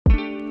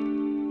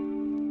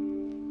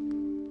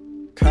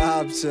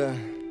capture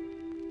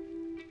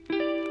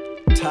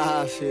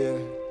Tahfia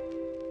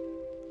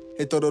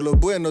y todo lo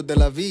bueno de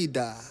la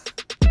vida.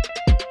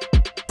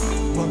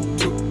 1,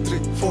 2,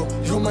 3, 4,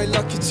 you're my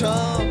lucky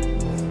charm.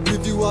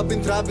 With you I've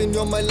been thriving,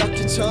 you're my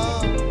lucky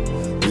charm.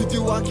 With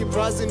you I keep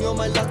rising, you're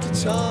my lucky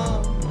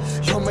charm.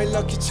 You're my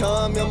lucky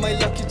charm, you're my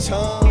lucky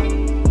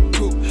charm.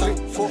 2, 3,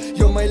 4,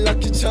 you're my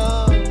lucky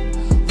charm.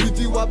 With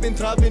you I've been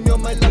thriving, you're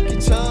my lucky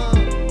charm.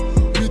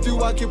 With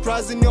you I keep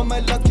rising, you're my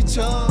lucky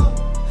charm.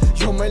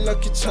 You're my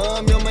lucky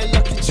charm, you're my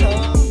lucky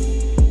charm.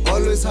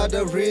 Always had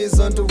a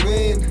reason to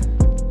win.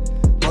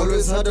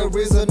 Always had a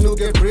reason to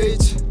get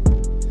rich.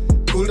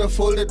 Could have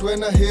folded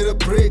when I hit a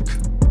brick.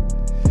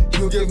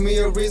 You gave me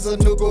a reason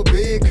to go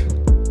big.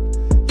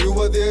 You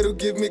were there to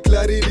give me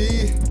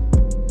clarity.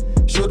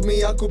 Showed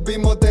me I could be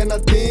more than I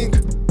think.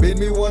 Made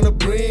me wanna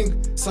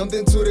bring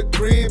something to the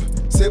crib.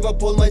 Save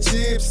up all my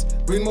chips,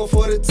 bring more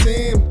for the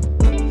team.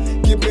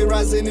 Keep me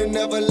rising, you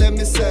never let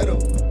me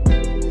settle.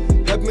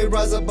 Help me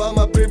rise above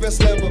my previous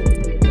level.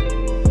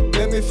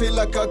 Made me feel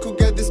like I could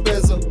get this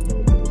bezel.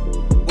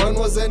 One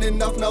wasn't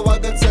enough, now I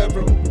got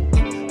several.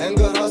 And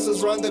got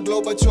houses round the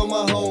globe, but you're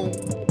my home.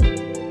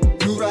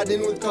 You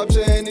riding with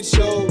capture and it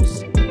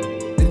shows.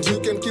 And you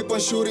can keep on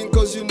shooting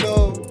cause you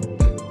know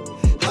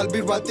I'll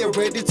be right there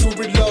ready to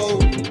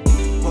reload.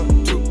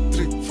 1, 2,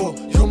 3, 4,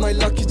 you're my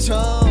lucky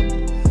charm.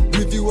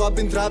 With you I've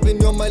been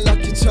thriving, you're my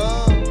lucky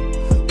charm.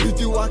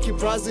 With you I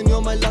keep rising,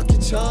 you're my lucky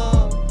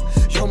charm.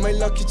 You're my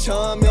lucky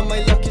charm, you're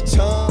my lucky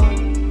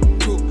charm.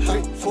 2,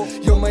 3, 4,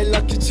 you're my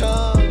lucky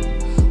charm.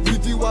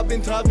 With you I've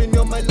been thriving,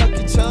 you're my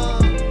lucky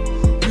charm.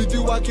 With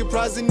you I keep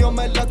rising, you're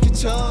my lucky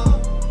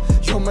charm.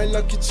 You're my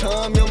lucky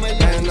charm, you're my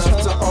lucky charm. And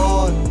after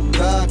all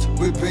that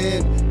we've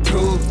been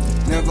through,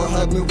 never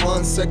had me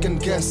 1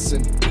 second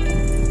guessing.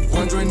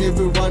 Wondering if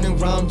we're running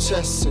round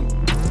chasing.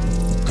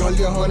 Girl,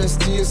 your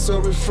honesty is so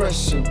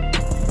refreshing.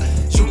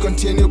 You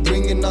continue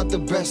bringing out the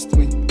best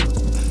me.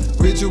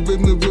 With you with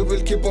me, we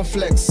will keep on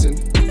flexing.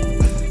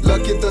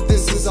 Lucky that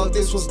this is how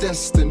this was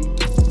destined.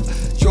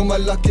 You're my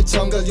lucky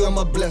charm, girl, you're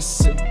my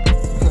blessing.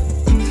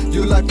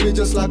 You like me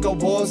just like I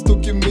was,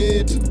 took you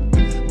mid.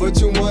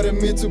 But you wanted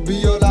me to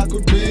be all I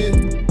could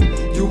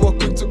be. You were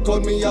quick to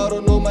call me out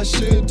on all my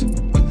shit.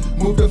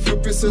 Move a few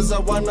pieces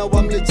around, now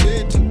I'm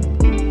legit.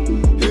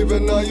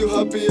 Even now you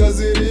happy as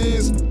it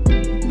is,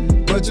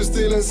 but you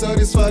still ain't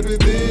satisfied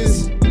with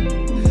this.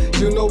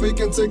 You know we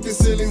can take the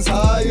ceilings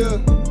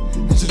higher.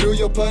 And you do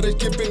your part at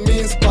keeping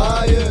me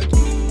inspired.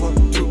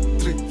 1, 2,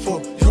 3,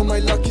 4, you're my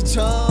lucky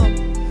charm.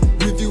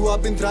 With you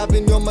I've been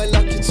thriving, you're my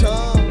lucky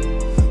charm.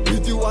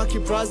 With you I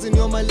keep rising,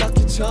 you're my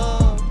lucky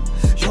charm.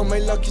 You're my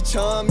lucky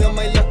charm, you're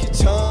my lucky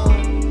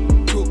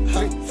charm. 2,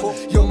 3, 4,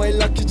 you're my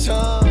lucky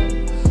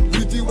charm.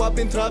 With you I've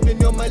been thriving,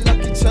 you're my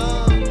lucky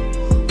charm.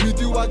 With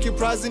you I keep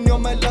rising, you're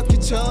my lucky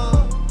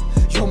charm.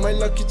 You're my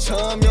lucky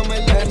charm, you're my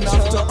lucky charm.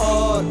 And after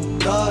all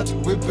that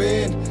we've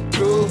been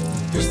through,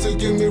 you still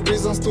give me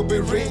reasons to be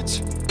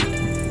rich.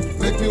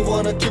 Make me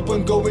wanna keep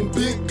on going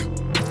big.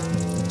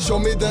 Show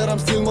me that I'm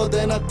still more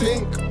than I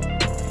think.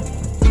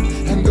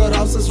 And got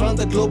houses round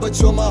the globe, but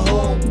you're my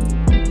home.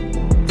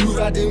 You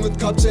riding with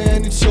capture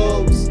and it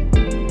shows.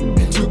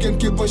 And you can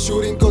keep on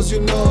shooting cause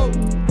you know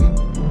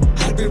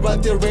I'll be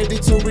right there ready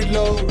to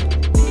reload.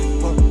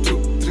 1,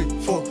 2,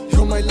 3, 4,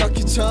 you're my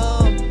lucky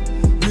charm.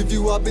 With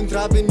you I've been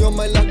thriving, you're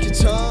my lucky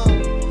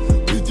charm.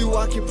 With you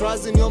I keep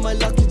rising, you're my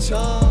lucky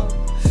charm.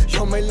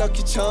 You're my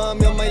lucky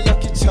charm, you're my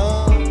lucky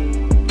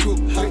charm. 2,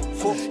 3,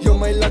 4, you're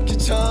my lucky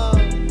charm.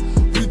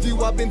 With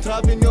you I've been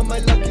thriving, you're my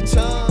lucky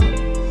charm.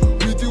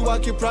 With you I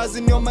keep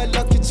rising, you're my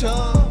lucky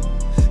charm.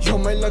 You're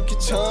my lucky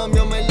charm,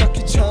 you're my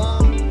lucky charm.